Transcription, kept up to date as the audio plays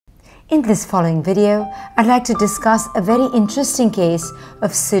In this following video, I'd like to discuss a very interesting case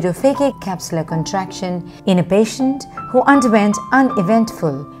of pseudophakic capsular contraction in a patient who underwent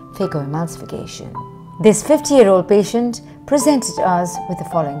uneventful phacoemulsification. This 50-year-old patient presented us with the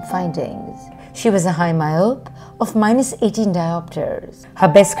following findings. She was a high myope of -18 diopters. Her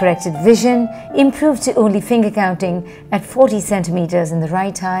best corrected vision improved to only finger counting at 40 centimeters in the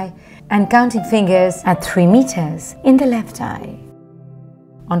right eye and counting fingers at 3 meters in the left eye.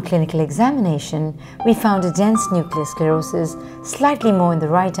 On clinical examination, we found a dense nuclear sclerosis slightly more in the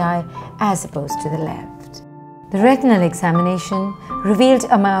right eye as opposed to the left. The retinal examination revealed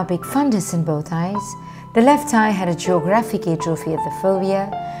a myopic fundus in both eyes. The left eye had a geographic atrophy of the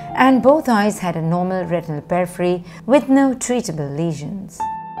fovea, and both eyes had a normal retinal periphery with no treatable lesions.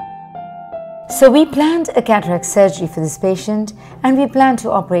 So we planned a cataract surgery for this patient, and we planned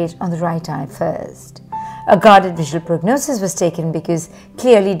to operate on the right eye first. A guarded visual prognosis was taken because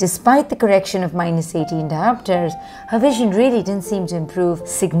clearly, despite the correction of -18 diopters, her vision really didn't seem to improve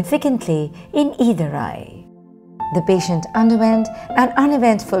significantly in either eye. The patient underwent an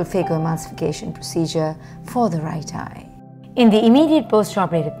uneventful phacoemulsification procedure for the right eye. In the immediate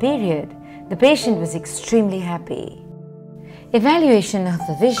post-operative period, the patient was extremely happy. Evaluation of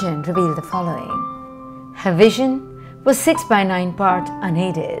the vision revealed the following. Her vision was 6/9 part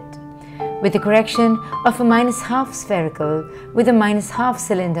unaided. With the correction of a -1/2 spherical with a -1/2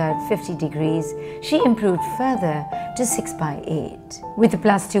 cylinder at 50 degrees, she improved further to 6/8. With the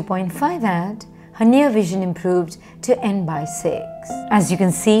 +2.5 add, her near vision improved to n/6. As you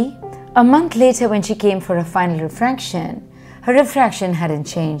can see, a month later when she came for a final refraction, her refraction hadn't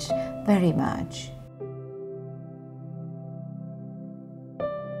changed very much.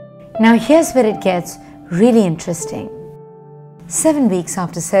 Now here's where it gets really interesting. 7 weeks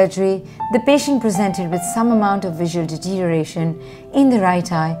after surgery, the patient presented with some amount of visual deterioration in the right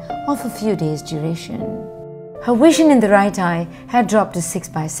eye of a few days' duration. Her vision in the right eye had dropped to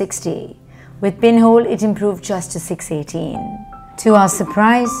 6/60. With pinhole, it improved just to 6/18. To our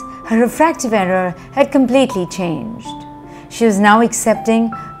surprise, her refractive error had completely changed. She was now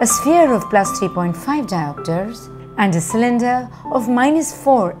accepting a sphere of +3.5 diopters and a cylinder of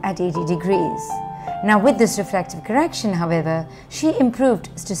 -4 at 80 degrees. Now with this refractive correction, however, she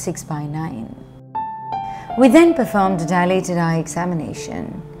improved to 6/9. We then performed a dilated eye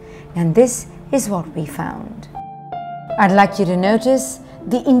examination, and this is what we found. I'd like you to notice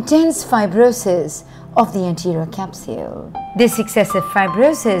the intense fibrosis of the anterior capsule. This excessive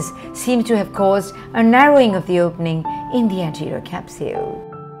fibrosis seemed to have caused a narrowing of the opening in the anterior capsule.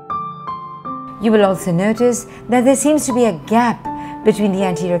 You will also notice that there seems to be a gap between the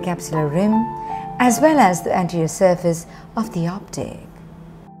anterior capsular rim as well as the anterior surface of the optic.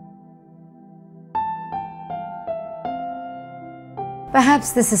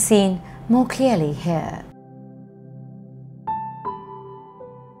 Perhaps this is seen more clearly here.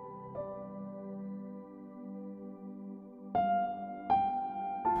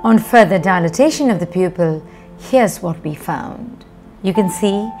 On further dilatation of the pupil, here's what we found. You can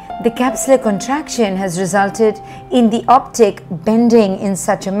see the capsular contraction has resulted in the optic bending in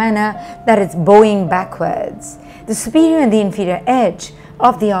such a manner that it's bowing backwards. The superior and the inferior edge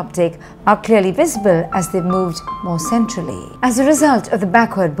of the optic are clearly visible as they've moved more centrally as a result of the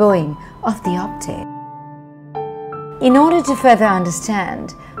backward bowing of the optic. In order to further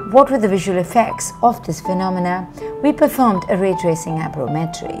understand what were the visual effects of this phenomena, we performed a ray tracing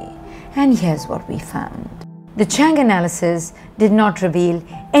aberrometry, and here's what we found. The Chang analysis did not reveal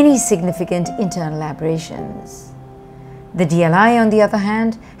any significant internal aberrations. The DLI, on the other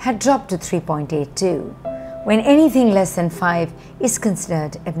hand, had dropped to 3.82, when anything less than 5 is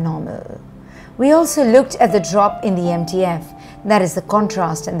considered abnormal. We also looked at the drop in the MTF, that is the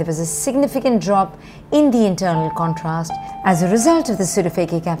contrast, and there was a significant drop in the internal contrast as a result of the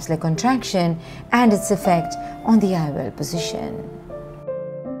pseudophakic capsular contraction and its effect on the IOL position.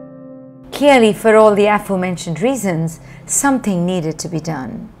 Clearly, for all the aforementioned reasons, something needed to be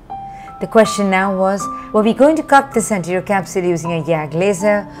done. The question now was, were we going to cut this anterior capsule using a YAG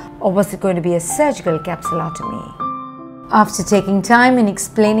laser, or was it going to be a surgical capsulotomy? After taking time and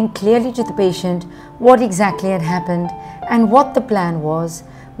explaining clearly to the patient what exactly had happened and what the plan was,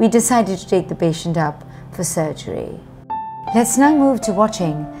 we decided to take the patient up for surgery. Let's now move to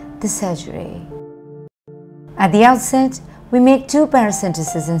watching the surgery. At the outset, we make 2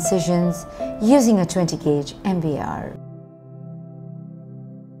 paracentesis incisions using a 20 gauge MVR.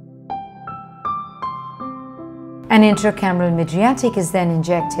 An intracameral mydriatic is then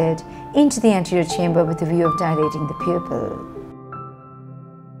injected into the anterior chamber with the view of dilating the pupil.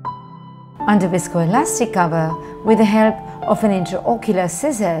 Under viscoelastic cover with the help of an intraocular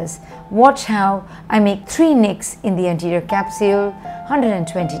scissors, watch how I make 3 nicks in the anterior capsule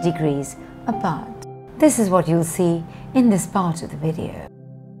 120 degrees apart. This is what you'll see in this part of the video.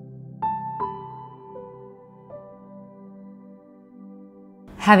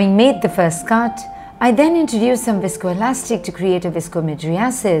 Having made the first cut, I then introduce some viscoelastic to create a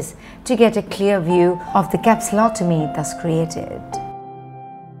viscomydriasis to get a clear view of the capsulotomy thus created.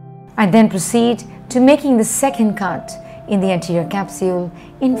 I then proceed to making the second cut in the anterior capsule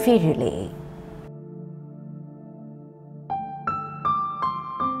inferiorly.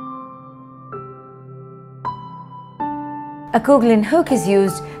 A Coughlin hook is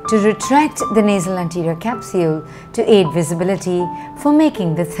used to retract the nasal anterior capsule to aid visibility for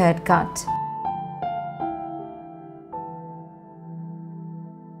making the third cut.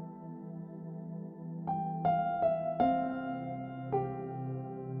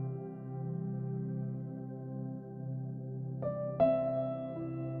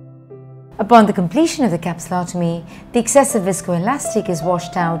 Upon the completion of the capsulotomy, the excessive viscoelastic is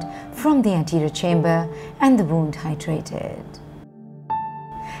washed out from the anterior chamber and the wound hydrated.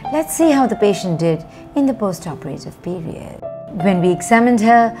 Let's see how the patient did in the post-operative period. When we examined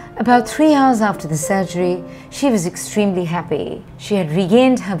her about 3 hours after the surgery, she was extremely happy. She had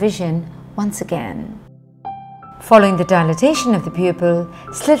regained her vision once again. Following the dilatation of the pupil,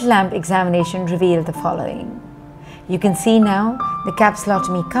 slit lamp examination revealed the following. You can see now the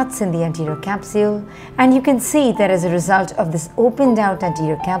capsulotomy cuts in the anterior capsule, and you can see that as a result of this opened out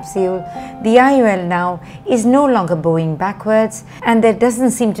anterior capsule, the IOL now is no longer bowing backwards, and there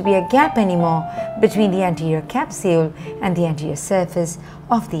doesn't seem to be a gap anymore between the anterior capsule and the anterior surface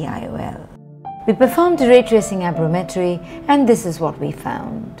of the IOL. We performed a ray tracing aberrometry, and this is what we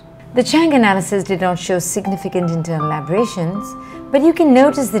found. The Chang analysis did not show significant internal aberrations, but you can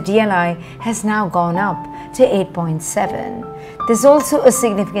notice the DLI has now gone up to 8.7. There's also a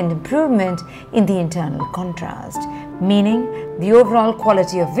significant improvement in the internal contrast, meaning the overall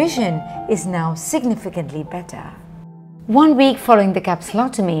quality of vision is now significantly better. 1 week following the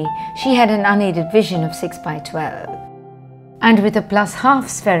capsulotomy, she had an unaided vision of 6/12. And with a +1/2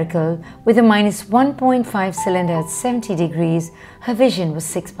 spherical with a -1.5 cylinder at 70 degrees, her vision was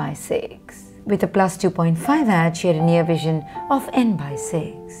 6/6. With a +2.5 add, she had a near vision of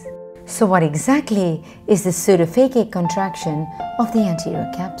n/6. So what exactly is the pseudophakic contraction of the anterior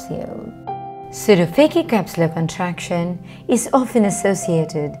capsule? Pseudophakic capsular contraction is often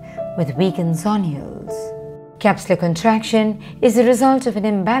associated with weakened zonules. Capsular contraction is the result of an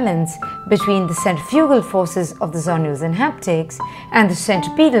imbalance between the centrifugal forces of the zonules and haptics and the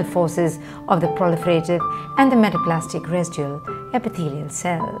centripetal forces of the proliferative and the metaplastic residual epithelial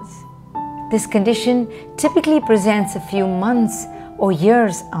cells. This condition typically presents a few months or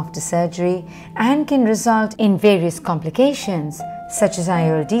years after surgery and can result in various complications such as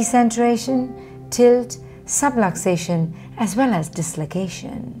IOL decentration, tilt, subluxation, as well as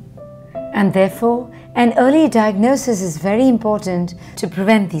dislocation. And therefore, an early diagnosis is very important to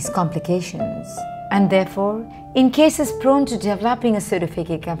prevent these complications. And therefore, in cases prone to developing a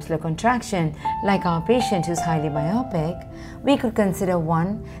pseudophakic capsular contraction, like our patient who's highly myopic, we could consider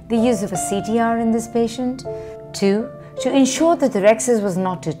 1. The use of a CTR in this patient, 2. To ensure that the rhexis was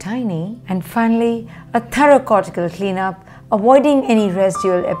not too tiny, and finally, a thorough cortical cleanup, avoiding any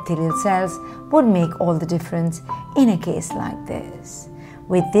residual epithelial cells would make all the difference in a case like this.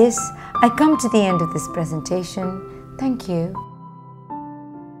 With this, I come to the end of this presentation. Thank you.